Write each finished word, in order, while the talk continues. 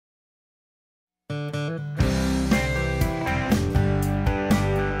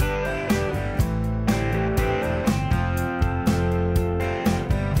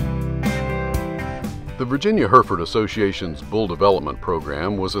The Virginia Hereford Association's Bull Development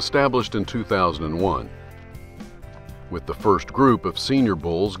Program was established in 2001, with the first group of senior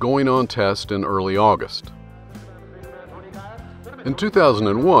bulls going on test in early August. In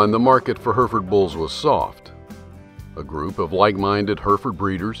 2001, the market for Hereford bulls was soft. A group of like-minded Hereford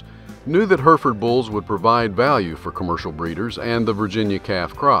breeders knew that Hereford bulls would provide value for commercial breeders and the Virginia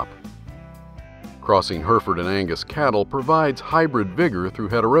calf crop. Crossing Hereford and Angus cattle provides hybrid vigor through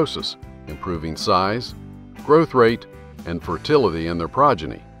heterosis, improving size, growth rate, and fertility in their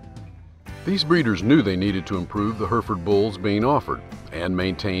progeny. These breeders knew they needed to improve the Hereford bulls being offered and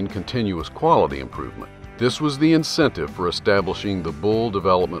maintain continuous quality improvement. This was the incentive for establishing the Bull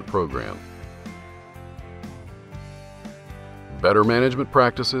Development Program. Better management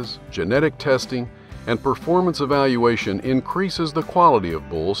practices, genetic testing, and performance evaluation increases the quality of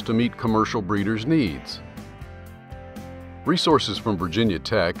bulls to meet commercial breeders' needs. Resources from Virginia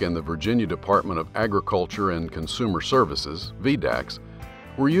Tech and the Virginia Department of Agriculture and Consumer Services, VDACS,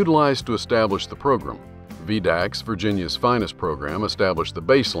 were utilized to establish the program. VDACS, Virginia's finest program, established the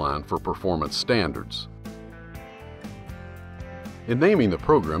baseline for performance standards. In naming the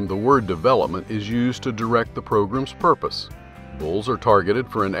program, the word development is used to direct the program's purpose. Bulls are targeted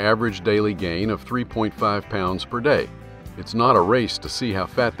for an average daily gain of 3.5 pounds per day. It's not a race to see how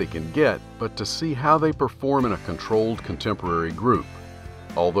fat they can get, but to see how they perform in a controlled contemporary group.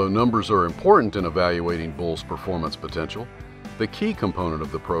 Although numbers are important in evaluating bulls' performance potential, the key component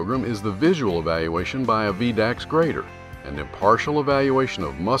of the program is the visual evaluation by a VDACS grader, an impartial evaluation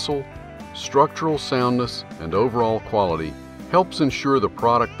of muscle, structural soundness, and overall quality helps ensure the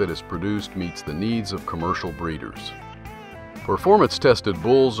product that is produced meets the needs of commercial breeders. Performance-tested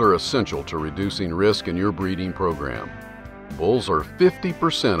bulls are essential to reducing risk in your breeding program. Bulls are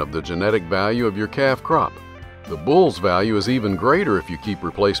 50% of the genetic value of your calf crop. The bull's value is even greater if you keep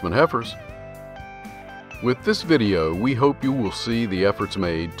replacement heifers. With this video, we hope you will see the efforts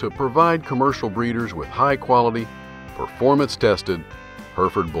made to provide commercial breeders with high-quality, performance-tested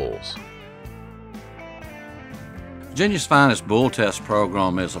Hereford bulls. Virginia's Finest Bull Test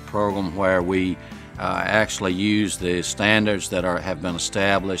Program is a program where we actually use the standards that have been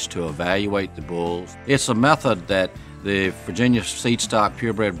established to evaluate the bulls. It's a method that the Virginia seed stock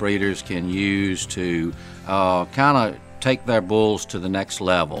purebred breeders can use to kind of take their bulls to the next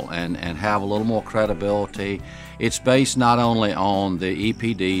level and have a little more credibility. It's based not only on the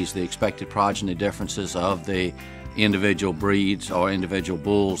EPDs, the expected progeny differences of the individual breeds or individual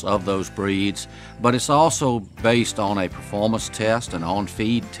bulls of those breeds, but it's also based on a performance test, an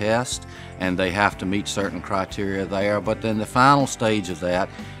on-feed test, and they have to meet certain criteria there. But then the final stage of that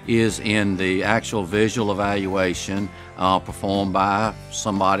is in the actual visual evaluation performed by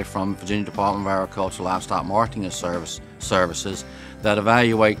somebody from Virginia Department of Agriculture, Livestock Marketing and Services that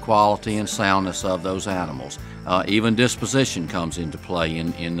evaluate quality and soundness of those animals. Even disposition comes into play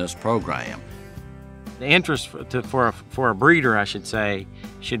in this program. The interest for a breeder, I should say,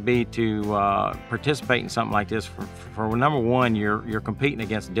 should be to participate in something like this. For number one, you're competing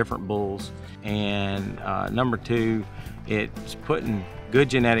against different bulls, and number two, it's putting good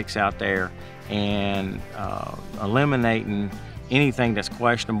genetics out there and eliminating anything that's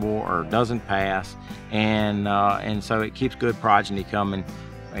questionable or doesn't pass, and so it keeps good progeny coming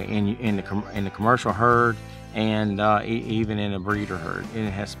in the commercial herd and even in a breeder herd. And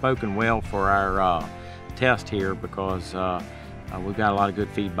it has spoken well for our test here because we've got a lot of good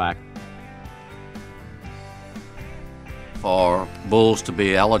feedback. For bulls to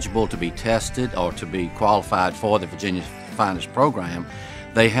be eligible to be tested or to be qualified for the Virginia Finest program,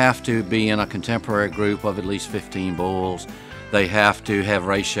 they have to be in a contemporary group of at least 15 bulls. They have to have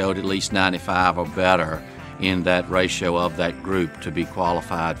ratioed at least 95 or better in that ratio of that group to be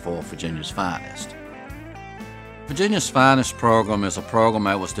qualified for Virginia's Finest. Virginia's Finest program is a program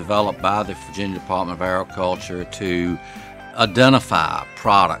that was developed by the Virginia Department of Agriculture to identify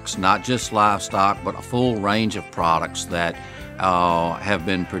products, not just livestock, but a full range of products that have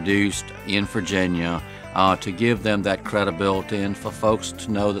been produced in Virginia to give them that credibility and for folks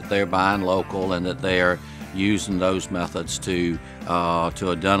to know that they're buying local and that they're using those methods to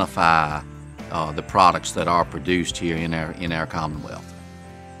identify the products that are produced here in our Commonwealth.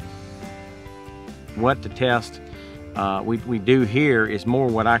 What the test we do here is more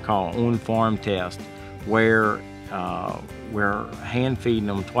what I call on-farm test, where we're hand feeding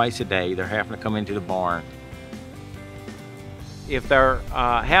them twice a day. They're having to come into the barn. If there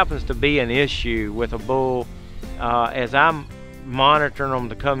happens to be an issue with a bull, as I'm monitoring them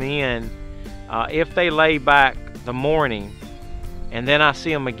to come in, if they lay back the morning and then I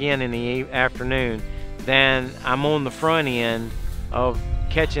see them again in the afternoon, then I'm on the front end of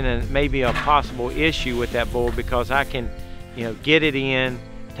catching maybe a possible issue with that bull, because I can, get it in,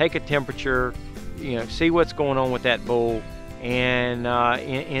 take a temperature, see what's going on with that bull, and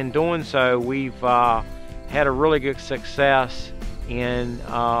in doing so, we've had a really good success in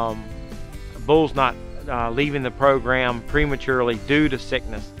bulls not leaving the program prematurely due to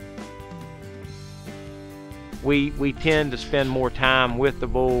sickness. We tend to spend more time with the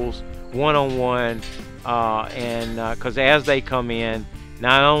bulls one-on-one, and because as they come in,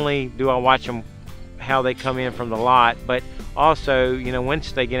 not only do I watch them how they come in from the lot, but also,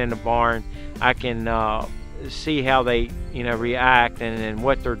 once they get in the barn, I can see how they, react and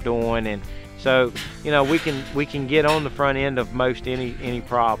what they're doing, and so, we can get on the front end of most any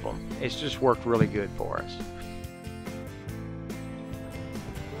problem. It's just worked really good for us.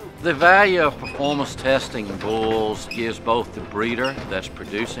 The value of performance testing bulls gives both the breeder that's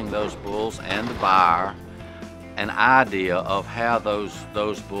producing those bulls and the buyer an idea of how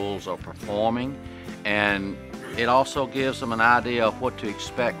those bulls are performing, and it also gives them an idea of what to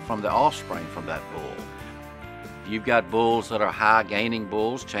expect from the offspring from that bull. If you've got bulls that are high gaining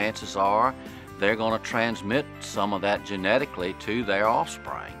bulls, chances are they're going to transmit some of that genetically to their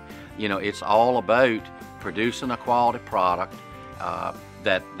offspring. It's all about producing a quality product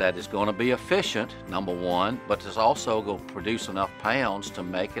that is going to be efficient, number one, but it's also going to produce enough pounds to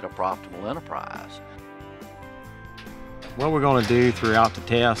make it a profitable enterprise. What we're going to do throughout the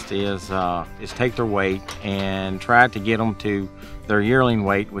test is take their weight and try to get them to their yearling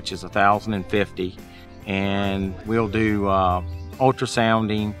weight, which is 1,050, and we'll do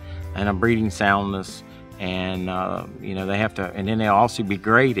ultrasounding and a breeding soundness, and they have to, and then they'll also be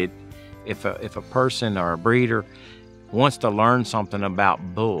graded if a person or a breeder wants to learn something about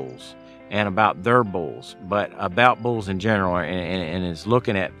bulls and about their bulls, but about bulls in general, and is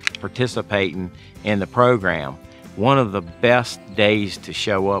looking at participating in the program. One of the best days to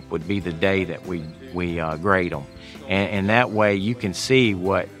show up would be the day that we grade them, and that way you can see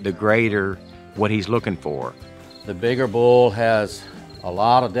what the grader, what he's looking for. The bigger bull has a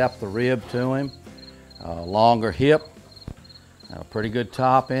lot of depth of rib to him, a longer hip, a pretty good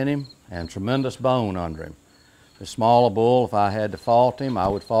top in him, and tremendous bone under him. The smaller bull, if I had to fault him, I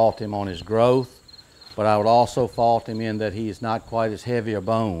would fault him on his growth, but I would also fault him in that he is not quite as heavy or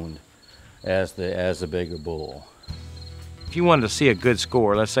boned as the bigger bull. If you wanted to see a good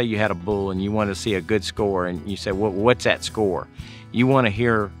score, let's say you had a bull and you wanted to see a good score, and you said, well, what's that score? You want to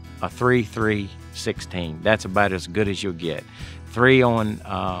hear a 3-3-16. That's about as good as you'll get. 3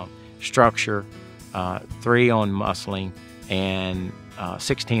 on structure, 3 on muscling, and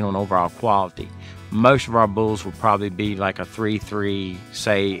 16 on overall quality. Most of our bulls will probably be like a 3-3,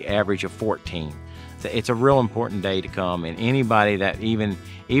 say average of 14. It's a real important day to come, and anybody that even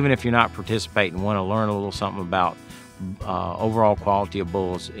if you're not participating, want to learn a little something about overall quality of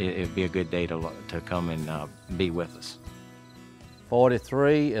bulls, it'd be a good day to come and be with us.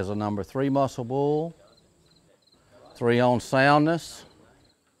 43 is a number 3 muscle bull, 3 on soundness.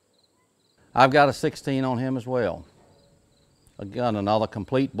 I've got a 16 on him as well. Again, another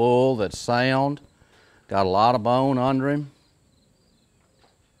complete bull that's sound, got a lot of bone under him,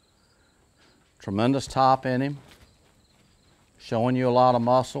 tremendous top in him, showing you a lot of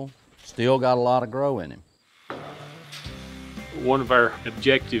muscle, still got a lot of grow in him. One of our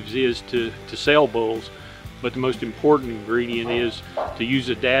objectives is to sell bulls, but the most important ingredient is to use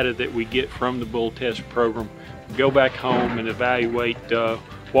the data that we get from the bull test program, go back home and evaluate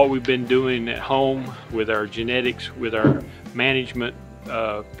what we've been doing at home with our genetics, with our management,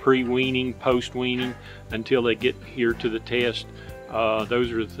 pre-weaning, post-weaning, until they get here to the test.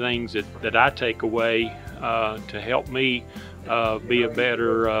 Those are the things that I take away to help me be a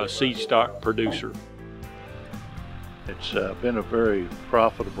better seed stock producer. It's been a very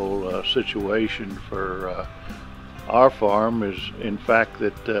profitable situation for our farm, is in fact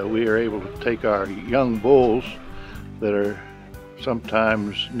that we are able to take our young bulls that are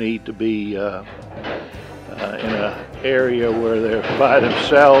sometimes need to be in an area where they're by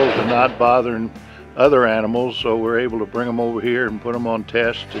themselves and not bothering other animals, so we're able to bring them over here and put them on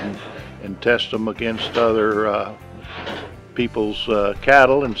test and test them against other people's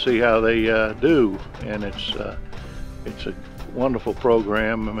cattle and see how they do. And it's a wonderful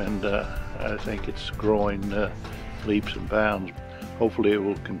program, and I think it's growing leaps and bounds. Hopefully it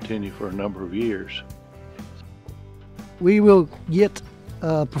will continue for a number of years. We will get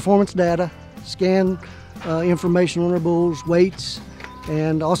performance data, scan information on our bulls, weights,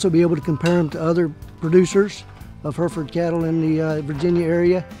 and also be able to compare them to other producers of Hereford cattle in the Virginia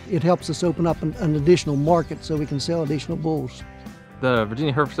area. It helps us open up an additional market so we can sell additional bulls. The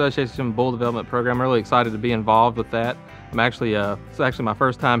Virginia Hereford Association Bull Development Program, I'm really excited to be involved with that. It's actually my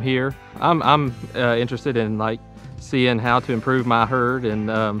first time here. I'm interested in like seeing how to improve my herd and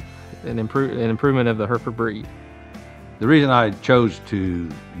improvement of the Hereford breed. The reason I chose to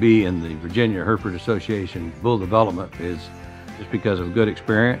be in the Virginia Hereford Association Bull Development is just because of good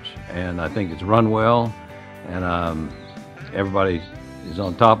experience, and I think it's run well, and everybody is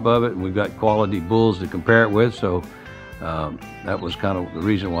on top of it, and we've got quality bulls to compare it with, so that was kind of the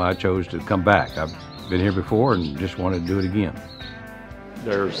reason why I chose to come back. I've been here before and just wanted to do it again.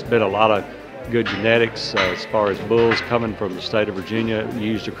 There's been a lot of good genetics as far as bulls coming from the state of Virginia,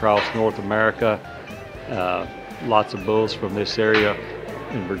 used across North America. Lots of bulls from this area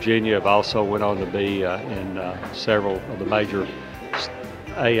in Virginia have also went on to be in several of the major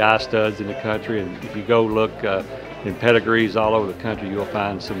AI studs in the country. And if you go look in pedigrees all over the country, you'll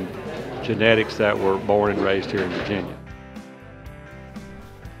find some genetics that were born and raised here in Virginia.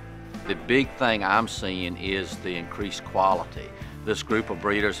 The big thing I'm seeing is the increased quality. This group of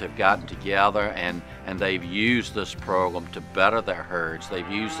breeders have gotten together and they've used this program to better their herds. They've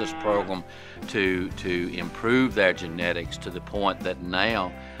used this program to improve their genetics to the point that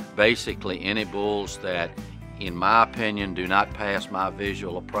now basically any bulls that, in my opinion, do not pass my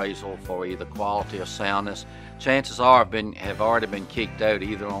visual appraisal for either quality or soundness, chances are have already been kicked out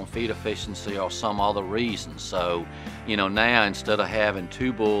either on feed efficiency or some other reason. So, you know, now instead of having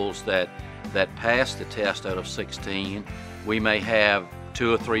 2 bulls that pass the test out of 16, we may have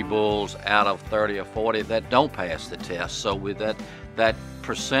 2 or 3 bulls out of 30 or 40 that don't pass the test. So with that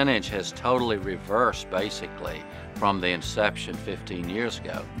percentage has totally reversed basically from the inception 15 years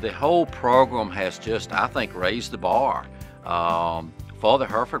ago. The whole program has just, I think, raised the bar for the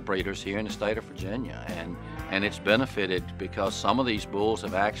Hereford breeders here in the state of Virginia, and it's benefited because some of these bulls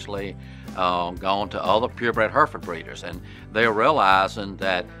have actually gone to other purebred Hereford breeders, and they're realizing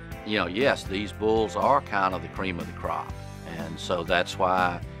that, you know, yes, these bulls are kind of the cream of the crop. And so that's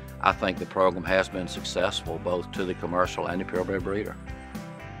why I think the program has been successful both to the commercial and the purebred breeder.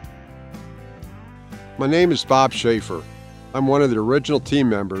 My name is Bob Schaffer. I'm one of the original team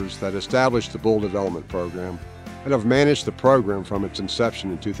members that established the Bull Development Program and have managed the program from its inception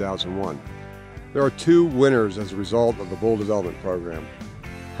in 2001. There are 2 winners as a result of the Bull Development Program: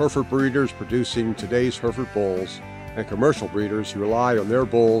 Hereford breeders producing today's Hereford bulls and commercial breeders who rely on their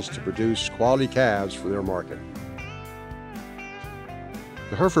bulls to produce quality calves for their market.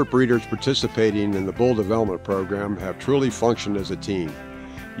 The Hereford breeders participating in the Bull Development Program have truly functioned as a team,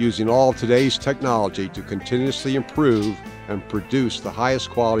 using all of today's technology to continuously improve and produce the highest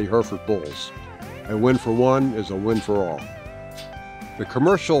quality Hereford bulls. A win for one is a win for all. The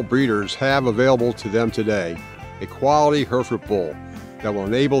commercial breeders have available to them today a quality Hereford bull that will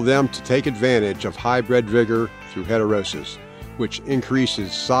enable them to take advantage of hybrid vigor through heterosis, which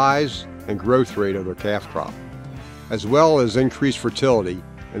increases size and growth rate of their calf crop, as well as increased fertility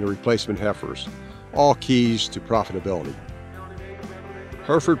in the replacement heifers, all keys to profitability.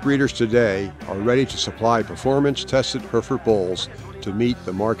 Hereford breeders today are ready to supply performance-tested Hereford bulls to meet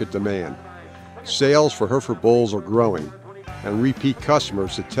the market demand. Sales for Hereford bulls are growing, and repeat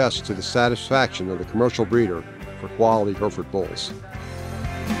customers attest to the satisfaction of the commercial breeder for quality Hereford bulls.